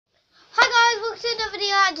to another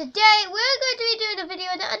video, and today we're going to be doing a video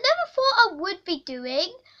that I never thought I would be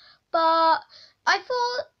doing, but I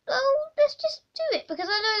thought, oh, let's just do it, because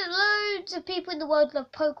I know that loads of people in the world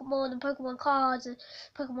love Pokemon and Pokemon cards and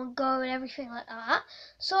Pokemon Go and everything like that.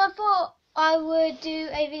 So I thought I would do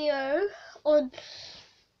a video on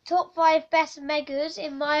top 5 best Megas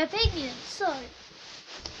in my opinion. So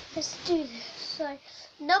let's do this. So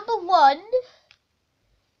number 1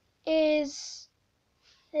 is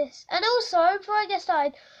this. And also, before I get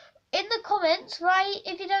started, in the comments, write,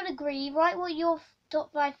 if you don't agree, write what your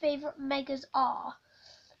top 5 favourite Megas are.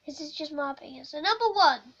 This is just my opinion. So number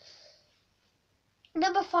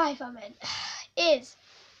 5 I meant, is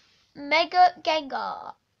Mega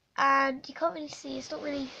Gengar. And you can't really see, it's not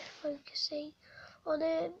really focusing on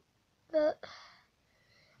it, but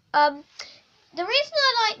the reason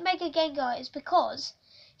I like Mega Gengar is because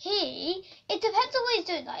it depends on what he's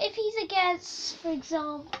doing. Like if he's against, for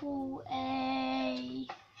example, a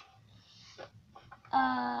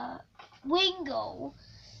Wingull,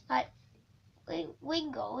 like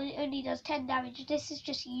Wingull, and it only does 10 damage, this is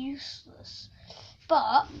just useless.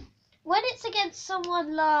 But when it's against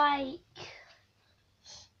someone like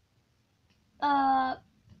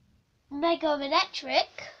Mega Electric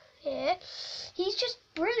here, he's just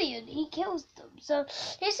brilliant. He kills them. So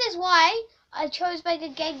this is why I chose Mega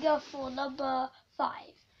Gengar for number 5.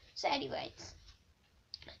 So anyway,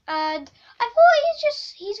 and I thought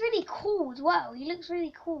he's really cool as well. He looks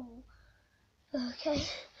really cool. Okay,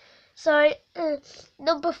 so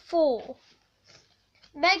number 4,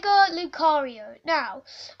 Mega Lucario. Now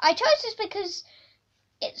I chose this because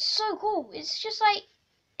it's so cool. It's just like,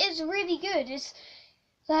 it's really good. It's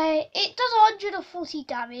like, it does 140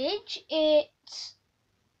 damage. It's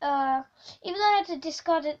even though I had to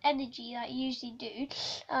discard an energy that I usually do, it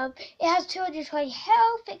has 220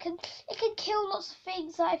 health. It can kill lots of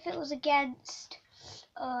things. Like if it was against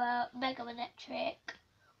Mega Electric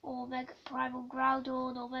or Mega Primal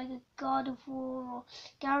Groudon or Mega Gardevoir or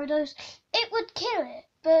Gyarados, it would kill it.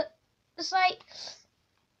 But it's like,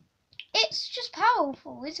 it's just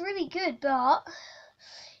powerful. It's really good, but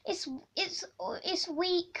it's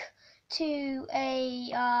weak to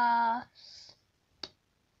a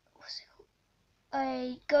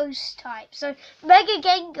ghost type. So Mega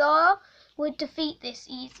Gengar would defeat this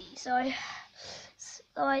easy. So it's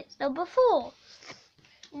number 4.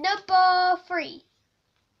 Number 3,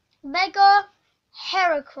 Mega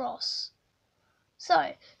Heracross.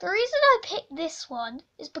 So the reason I picked this one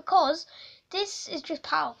is because this is just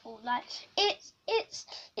powerful. Like it's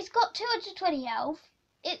got 220 health.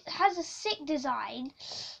 It has a sick design.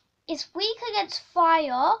 It's weak against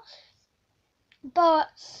fire,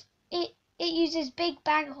 but it uses Big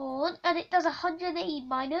Bang Horn, and it does 180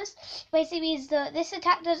 minus. Basically means that this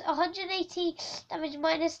attack does 180 damage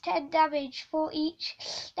minus 10 damage for each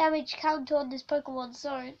damage counter on this Pokemon.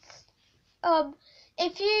 So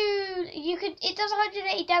if you could, it does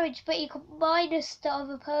 180 damage, but you can minus the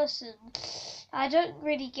other person. I don't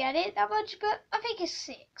really get it that much, but I think it's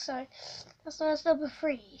sick. So that's number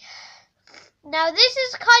 3. Now this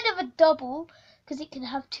is kind of a double because it can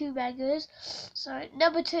have 2 Megas. So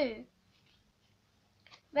number 2,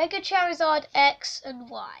 Mega Charizard X and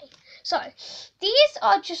Y. So these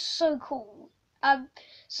are just so cool.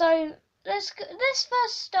 So let's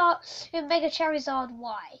first start with Mega Charizard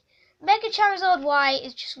Y. Mega Charizard Y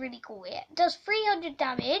is just really cool. It does 300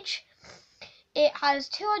 damage. It has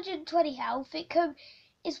 220 health.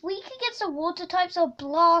 It's weak against the water types, so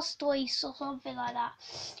Blastoise or something like that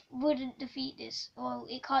wouldn't defeat this. Well,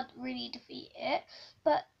 it can't really defeat it,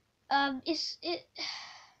 but it's only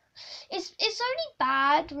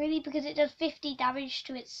bad really because it does 50 damage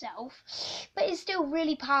to itself, but it's still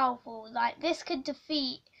really powerful. Like this could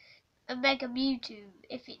defeat a Mega Mewtwo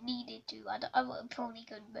if it needed to. I probably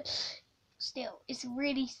couldn't, but still, it's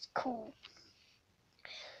really cool.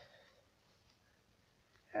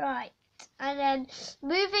 Right, and then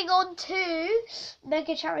moving on to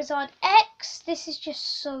Mega Charizard X. This is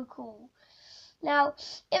just so cool. Now,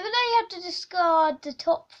 even though you have to discard the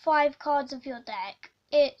top 5 cards of your deck,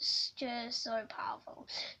 it's just so powerful.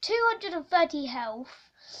 230 health,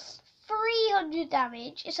 300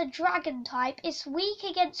 damage. It's a dragon type. It's weak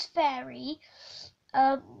against fairy.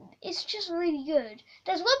 It's just really good.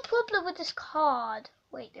 There's one problem with this card.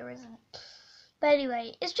 Wait, there isn't. But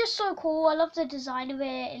anyway, it's just so cool. I love the design of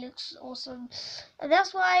it. It looks awesome. And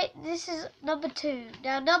that's why this is number 2.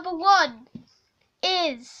 Now, number 1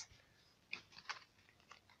 is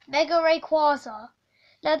Mega Rayquaza.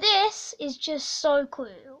 Now, this is just so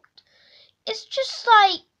cool. It's just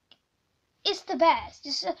like, it's the best.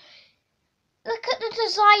 Look at the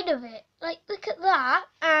design of it. Like, look at that.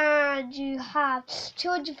 And and you have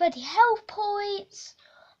 230 health points,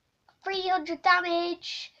 300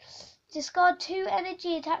 damage. Discard 2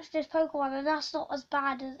 energy attached to this Pokemon, and that's not as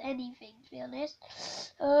bad as anything, to be honest.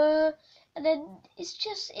 And then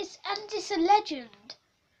it's a legend.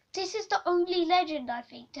 This is the only legend, I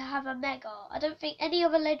think, to have a Mega. I don't think any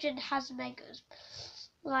other legend has Megas.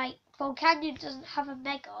 Like, Volcanion doesn't have a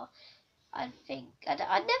Mega, I think. I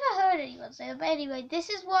never heard anyone say that, but anyway, this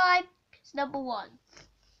is why it's number 1.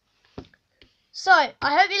 So,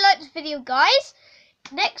 I hope you liked this video, guys.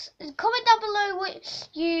 Next, comment down below what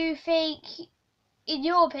you think, in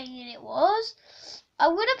your opinion, it was. I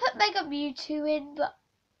would have put Mega Mewtwo in, but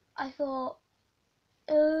I thought,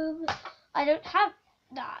 I don't have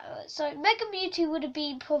that. So, Mega Mewtwo would have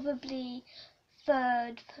been probably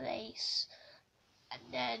 3rd place. And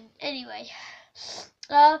then, anyway,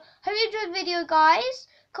 hope you enjoyed the video, guys.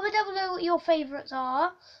 Comment down below what your favourites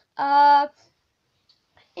are.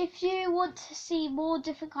 If you want to see more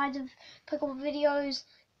different kinds of Pokemon videos,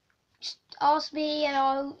 just ask me and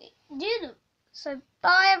I'll do them. So,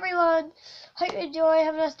 bye everyone. Hope you enjoy.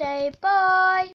 Have a nice day. Bye.